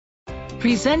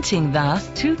Presenting the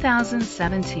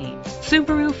 2017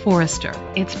 Subaru Forester.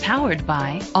 It's powered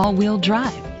by all-wheel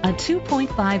drive, a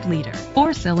 2.5-liter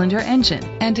four-cylinder engine,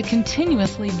 and a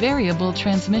continuously variable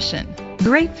transmission.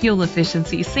 Great fuel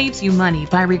efficiency saves you money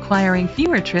by requiring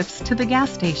fewer trips to the gas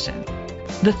station.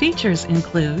 The features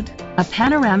include a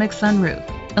panoramic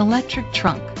sunroof, electric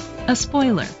trunk, a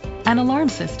spoiler, an alarm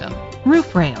system,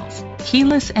 roof rails,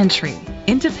 keyless entry,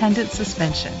 independent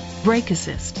suspension, brake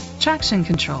assist, traction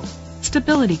control,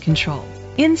 stability control.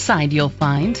 Inside you'll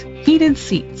find heated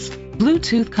seats,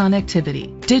 Bluetooth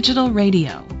connectivity, digital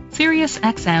radio, Sirius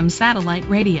XM satellite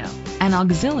radio, and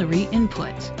auxiliary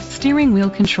input, steering wheel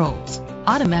controls,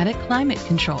 automatic climate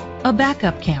control, a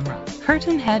backup camera,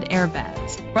 curtain head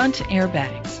airbags, front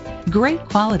airbags. Great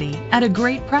quality at a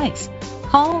great price.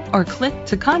 Call or click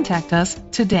to contact us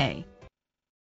today.